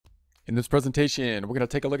In this presentation, we're going to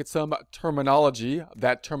take a look at some terminology,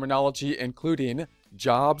 that terminology including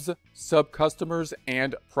jobs, sub-customers,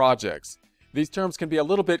 and projects. These terms can be a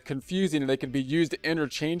little bit confusing and they can be used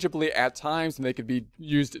interchangeably at times and they can be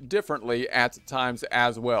used differently at times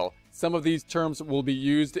as well. Some of these terms will be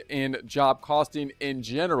used in job costing in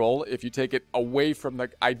general if you take it away from the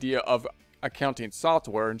idea of accounting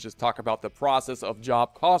software and just talk about the process of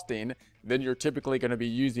job costing, then you're typically going to be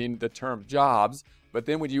using the term jobs. But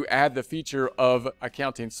then when you add the feature of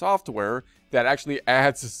accounting software, that actually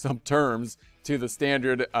adds some terms to the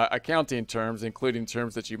standard accounting terms, including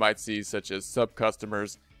terms that you might see such as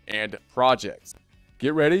sub-customers and projects.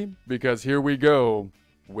 Get ready, because here we go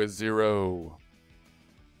with Xero.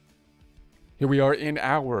 Here we are in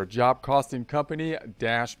our job costing company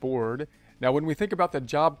dashboard. Now, when we think about the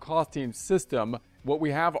job costing system, what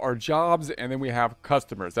we have are jobs and then we have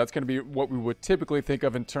customers. That's going to be what we would typically think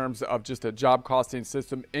of in terms of just a job costing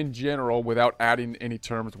system in general without adding any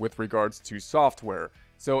terms with regards to software.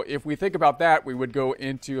 So if we think about that, we would go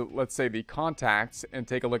into, let's say, the contacts and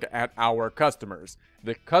take a look at our customers.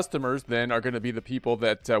 The customers then are going to be the people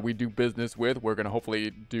that we do business with. We're going to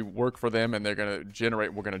hopefully do work for them and we're going to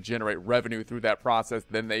generate revenue through that process.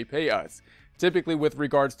 Then they pay us. Typically with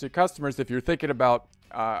regards to customers, if you're thinking about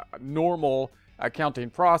normal accounting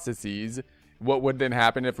processes, what would then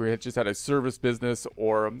happen if we had just had a service business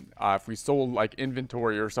or if we sold like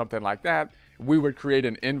inventory or something like that, we would create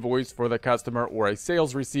an invoice for the customer or a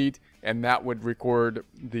sales receipt, and that would record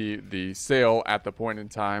the sale at the point in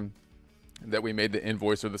time that we made the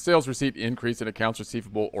invoice or the sales receipt, increase in accounts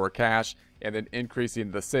receivable or cash, and then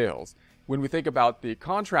increasing the sales. When we think about the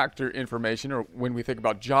contractor information or when we think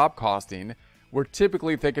about job costing, we're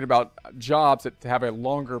typically thinking about jobs that have a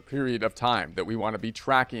longer period of time that we want to be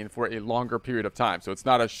tracking for a longer period of time. So it's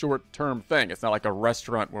not a short-term thing. It's not like a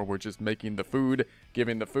restaurant where we're just making the food,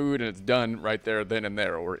 giving the food, and it's done right there, then and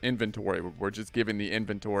there. Or inventory, we're just giving the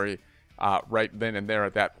inventory right then and there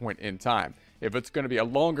at that point in time. If it's going to be a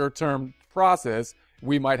longer-term process,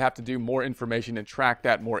 we might have to do more information and track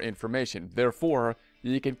that more information. Therefore,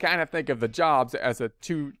 you can kind of think of the jobs as a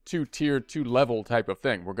two-tier, two-level type of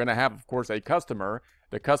thing. We're going to have, of course, a customer.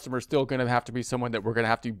 The customer's still going to have to be someone that we're going to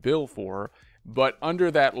have to bill for. But under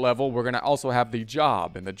that level, we're going to also have the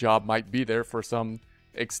job. And the job might be there for some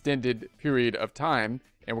extended period of time.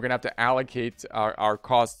 And we're going to have to allocate our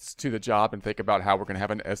costs to the job and think about how we're going to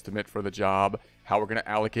have an estimate for the job, how we're going to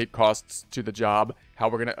allocate costs to the job, how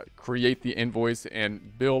we're going to create the invoice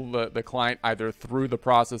and bill the client either through the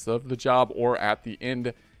process of the job or at the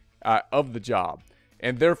end of the job.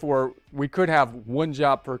 And therefore, we could have one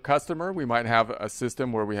job per customer. We might have a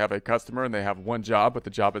system where we have a customer and they have one job, but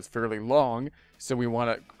the job is fairly long, so we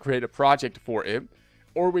want to create a project for it.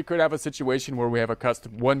 Or we could have a situation where we have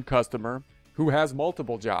one customer who has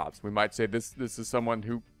multiple jobs. We might say this is someone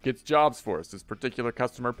who gets jobs for us. This particular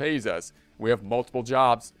customer pays us. We have multiple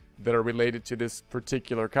jobs that are related to this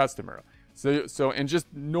particular customer. So in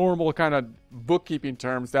just normal kind of bookkeeping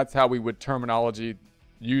terms, that's how we would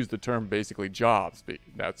use the term basically jobs.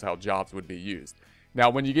 That's how jobs would be used. Now,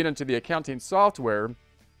 when you get into the accounting software,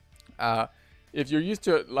 if you're used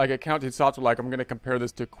to like accounting software, like I'm going to compare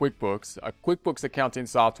this to QuickBooks, a QuickBooks accounting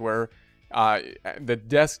software, the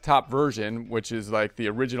desktop version, which is like the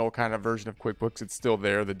original kind of version of QuickBooks, it's still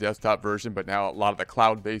there, the desktop version, but now a lot of the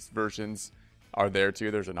cloud-based versions are there too.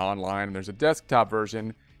 There's an online and there's a desktop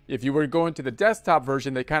version. If you were going to the desktop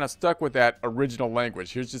version, they kind of stuck with that original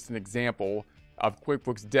language. Here's just an example of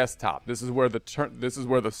QuickBooks Desktop. This is where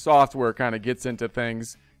the software kind of gets into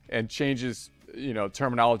things and changes,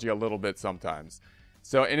 terminology a little bit sometimes.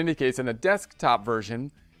 So in any case, in the desktop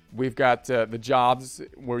version, we've got the jobs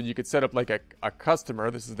where you could set up like a customer.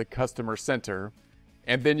 This is the customer center.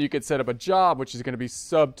 And then you could set up a job, which is going to be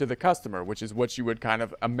sub to the customer, which is what you would kind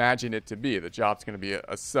of imagine it to be. The job's going to be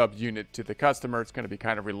a sub-unit to the customer. It's going to be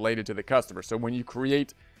kind of related to the customer. So when you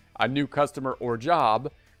create a new customer or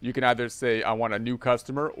job, you can either say, I want a new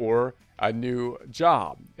customer or a new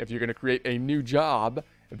job. If you're going to create a new job,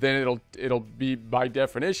 then it'll be by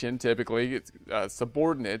definition, typically, it's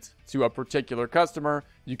subordinate to a particular customer.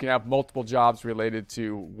 You can have multiple jobs related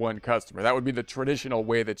to one customer. That would be the traditional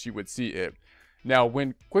way that you would see it. Now,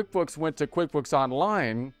 when QuickBooks went to QuickBooks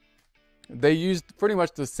Online, they used pretty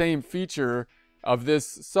much the same feature of this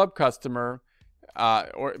sub-customer,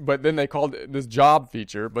 but then they called it this job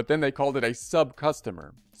feature, but then they called it a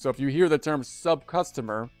sub-customer. So if you hear the term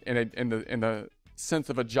sub-customer in the sense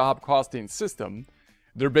of a job costing system,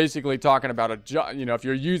 they're basically talking about a job. If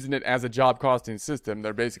you're using it as a job costing system,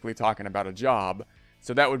 they're basically talking about a job.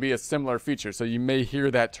 So that would be a similar feature. So you may hear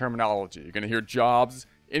that terminology. You're going to hear jobs.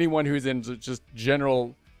 Anyone who's in just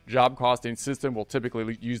general job costing system will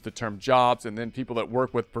typically use the term jobs, and then people that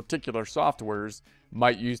work with particular softwares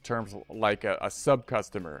might use terms like a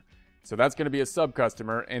sub-customer. So that's going to be a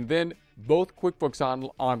sub-customer. And then both QuickBooks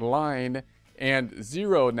Online and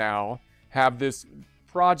Xero now have this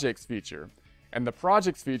projects feature. And the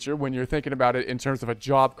projects feature, when you're thinking about it in terms of a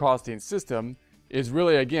job costing system, is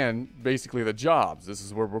really, again, basically the jobs. This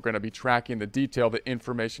is where we're going to be tracking the detail, the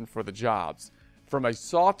information for the jobs. From a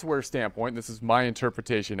software standpoint, this is my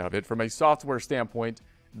interpretation of it, from a software standpoint,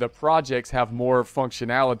 the projects have more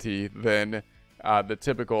functionality than the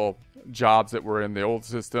typical jobs that were in the old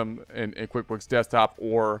system in QuickBooks Desktop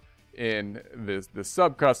or in the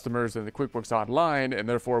sub-customers in the QuickBooks Online, and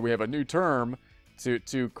therefore we have a new term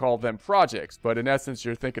to call them projects. But in essence,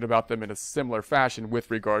 you're thinking about them in a similar fashion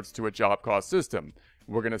with regards to a job cost system.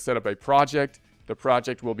 We're going to set up a project. The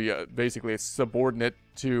project will be basically a subordinate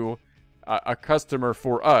to a customer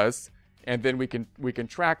for us, and then we can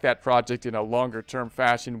track that project in a longer term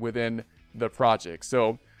fashion within the project.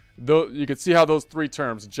 So you can see how those three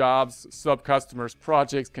terms, jobs, sub-customers,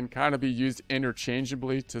 projects, can kind of be used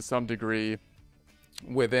interchangeably to some degree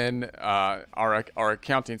within our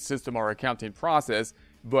accounting system, our accounting process.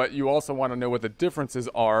 But you also want to know what the differences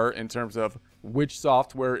are in terms of which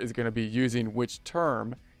software is going to be using which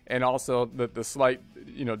term, and also the slight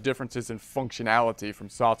differences in functionality from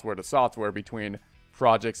software to software between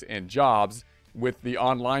projects and jobs. With the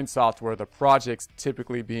online software, the projects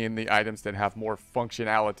typically being the items that have more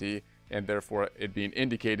functionality, and therefore it being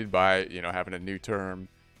indicated by having a new term,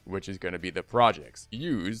 which is going to be the projects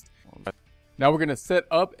used. Now we're going to set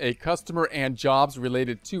up a customer and jobs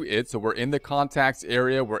related to it. So we're in the contacts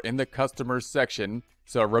area, we're in the customers section.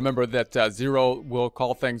 So remember that Xero will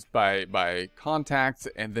call things by contacts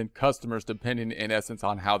and then customers, depending in essence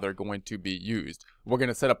on how they're going to be used. We're going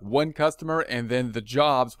to set up one customer, and then the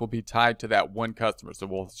jobs will be tied to that one customer. So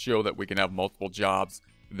we'll show that we can have multiple jobs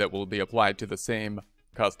that will be applied to the same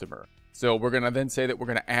customer. So we're going to then say that we're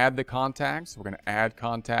going to add the contacts. We're going to add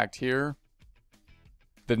contact here.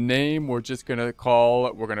 The name we're just going to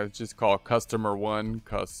call customer one,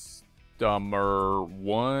 customer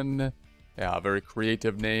one. Yeah, very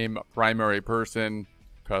creative name. Primary person,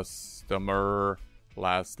 customer,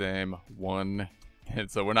 last name, one. And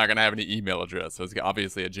so we're not going to have any email address. So it's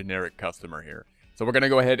obviously a generic customer here. So we're going to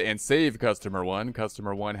go ahead and save customer one.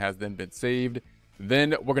 Customer one has then been saved.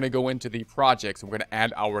 Then we're going to go into the projects. We're going to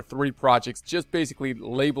add our 3 projects, just basically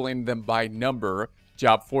labeling them by number.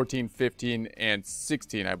 Job 14, 15, and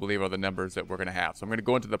 16, I believe, are the numbers that we're going to have. So I'm going to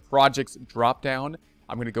go into the projects drop-down.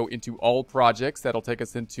 I'm going to go into all projects. That'll take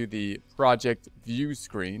us into the project view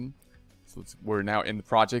screen. So we're now in the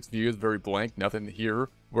projects view. It's very blank, nothing here.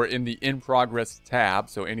 We're in the in progress tab.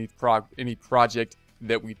 So any project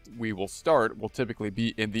that we will start will typically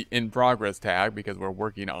be in the in progress tab because we're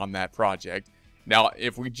working on that project. Now,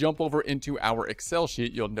 if we jump over into our Excel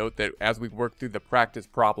sheet, you'll note that as we work through the practice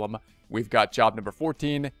problem, we've got job number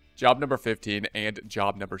 14, job number 15, and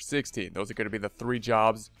job number 16. Those are going to be the 3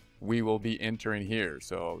 jobs we will be entering here.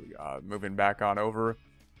 So moving back on over,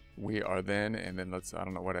 we are then, and then I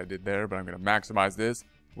don't know what I did there, but I'm going to maximize this.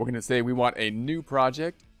 We're going to say we want a new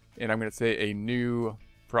project, and I'm going to say a new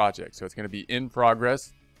project. So it's going to be in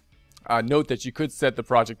progress. Note that you could set the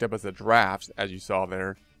project up as a draft, as you saw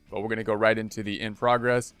there, but we're going to go right into the in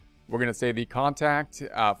progress. We're going to say the contact,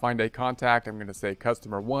 find a contact. I'm going to say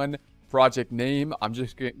customer 1. Project name, I'm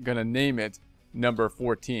just going to name it number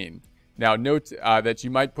 14. Now note that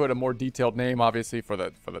you might put a more detailed name, obviously, for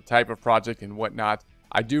the type of project and whatnot.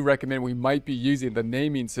 I do recommend we might be using the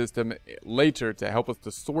naming system later to help us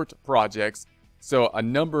to sort projects. So a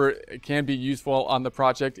number can be useful on the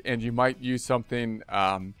project, and you might use something,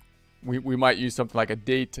 we might use something like a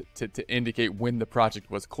date to indicate when the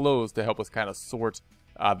project was closed to help us kind of sort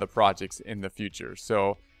the projects in the future.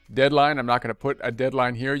 So deadline, I'm not going to put a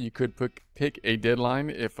deadline here. You could pick a deadline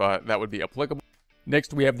if that would be applicable.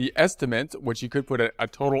 Next, we have the estimate, which you could put a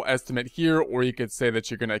total estimate here, or you could say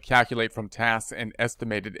that you're going to calculate from tasks and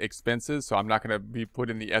estimated expenses. So I'm not going to be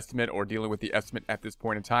putting the estimate or dealing with the estimate at this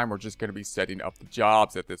point in time. We're just going to be setting up the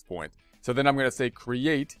jobs at this point. So then I'm going to say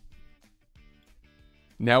create.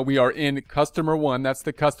 Now we are in customer 1, that's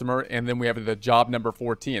the customer, and then we have the job number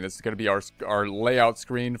 14. This is going to be our layout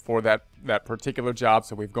screen for that particular job.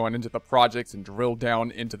 So we've gone into the projects and drilled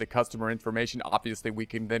down into the customer information. Obviously, we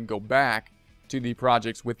can then go back to the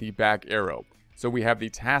projects with the back arrow. So we have the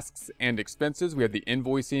tasks and expenses. We have the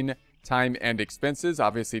invoicing, time, and expenses.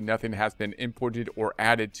 Obviously, nothing has been imported or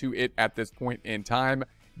added to it at this point in time.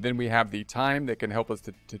 Then we have the time that can help us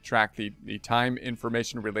to track the time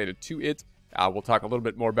information related to it. We'll talk a little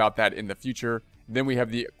bit more about that in the future. Then we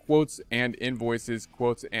have the quotes and invoices,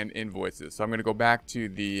 quotes and invoices. So I'm going to go back to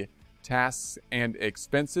the tasks and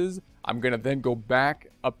expenses. I'm going to then go back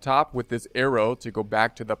up top with this arrow to go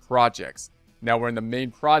back to the projects. Now we're in the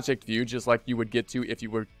main project view, just like you would get to if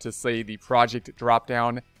you were to say the project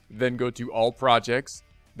dropdown, then go to all projects.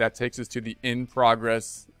 That takes us to the in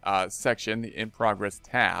progress section, the in progress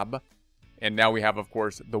tab. And now we have, of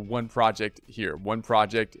course, the one project here, one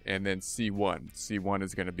project and then C1. C1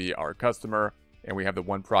 is going to be our customer, and we have the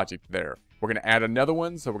one project there. We're going to add another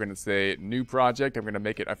one, so we're going to say new project. I'm going to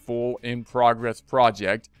make it a full in progress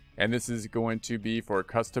project, and this is going to be for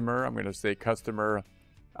customer. I'm going to say customer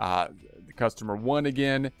 1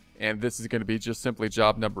 again, and this is going to be just simply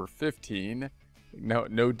job number 15.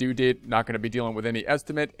 No due date, not going to be dealing with any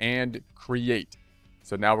estimate, and create.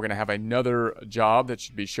 So now we're going to have another job that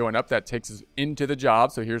should be showing up that takes us into the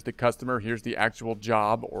job. So here's the customer, here's the actual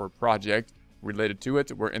job or project related to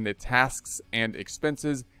it. We're in the tasks and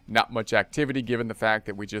expenses. Not much activity given the fact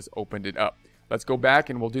that we just opened it up. Let's go back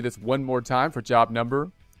and we'll do this one more time for job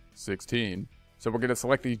number 16. So we're going to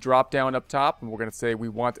select the drop down up top, and we're going to say we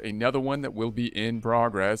want another one that will be in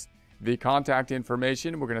progress. The contact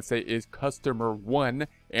information we're going to say is customer 1,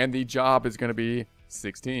 and the job is going to be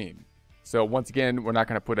 16. So once again, we're not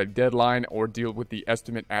going to put a deadline or deal with the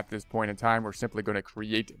estimate at this point in time. We're simply going to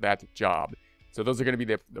create that job. So those are going to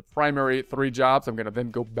be the primary 3 jobs. I'm going to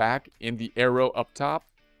then go back in the arrow up top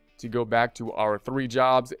to go back to our 3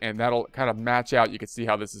 jobs, and that'll kind of match out. You can see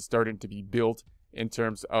how this is starting to be built in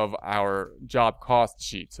terms of our job cost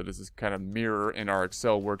sheet. So this is kind of mirror in our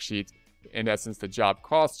Excel worksheet, in essence, the job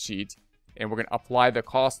cost sheet. And we're going to apply the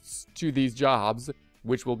costs to these jobs,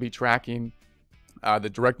 which will be tracking the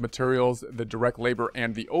direct materials, the direct labor,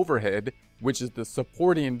 and the overhead, which is the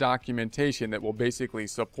supporting documentation that will basically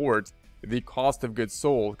support the cost of goods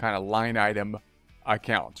sold kind of line item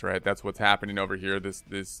account, right? That's what's happening over here.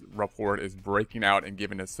 This report is breaking out and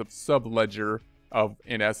giving us a sub-ledger of,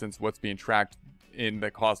 in essence, what's being tracked in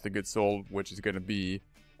the cost of goods sold, which is going to be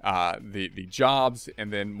the jobs.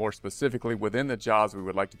 And then more specifically within the jobs, we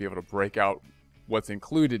would like to be able to break out what's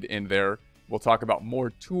included in there. We'll talk about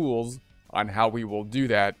more tools on how we will do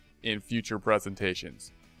that in future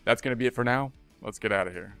presentations. That's going to be it for now. Let's get out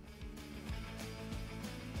of here.